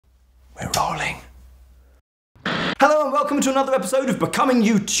darling. Hello and welcome to another episode of Becoming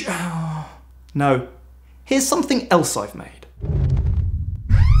YouTube. No, here's something else I've made. We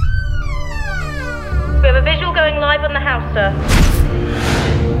have a visual going live on the house, sir.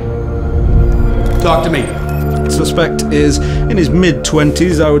 Talk to me. Suspect is in his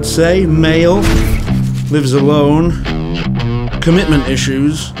mid-20s, I would say, male, lives alone, commitment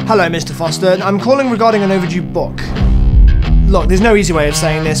issues. Hello, Mr. Foster. I'm calling regarding an overdue book. Look, there's no easy way of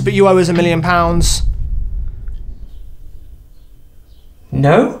saying this, but you owe us £1 million.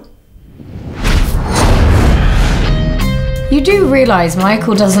 No? You do realise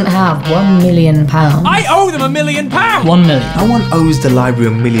Michael doesn't have £1 million. I owe them £1 million! 1 million. No one owes the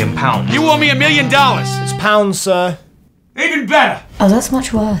library £1 million. You owe me $1 million! It's pounds, sir. Even better! Oh, that's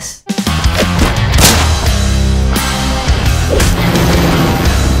much worse.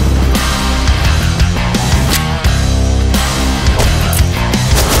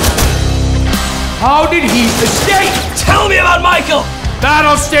 How did he escape? Tell me about Michael!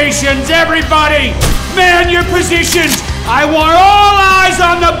 Battle stations, everybody! Man your positions! I want all eyes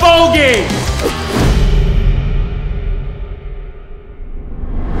on the bogey!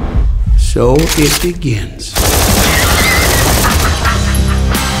 So it begins.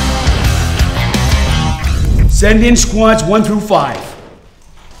 Send in squads 1 through 5.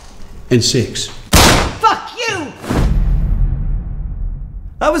 And 6. Fuck you!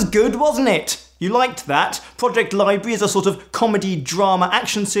 That was good, wasn't it? You liked that? Project Library is a sort of comedy drama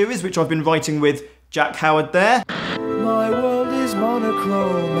action series which I've been writing with Jack Howard there. My world is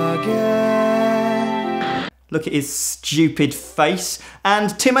monochrome again. Look at his stupid face.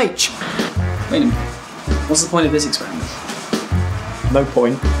 And Tim H. Wait a minute. What's the point of this experiment? No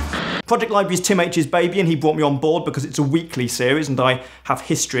point. Project Library is Tim H's baby and he brought me on board because it's a weekly series and I have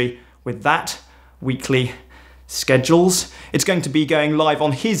history with that. Weekly schedules. It's going to be going live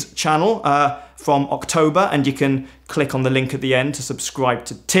on his channel from October and you can click on the link at the end to subscribe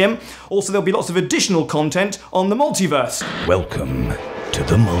to Tim. Also there'll be lots of additional content on the multiverse. Welcome to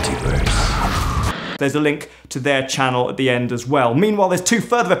the multiverse. There's a link to their channel at the end as well. Meanwhile, there's 2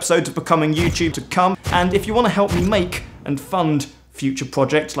 further episodes of Becoming YouTube to come, and if you want to help me make and fund future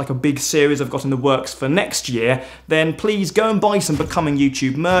projects like a big series I've got in the works for next year, then please go and buy some Becoming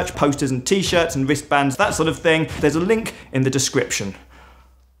YouTube merch, posters and t-shirts and wristbands, that sort of thing. There's a link in the description.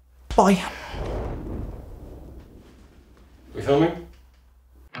 Bye. We filming?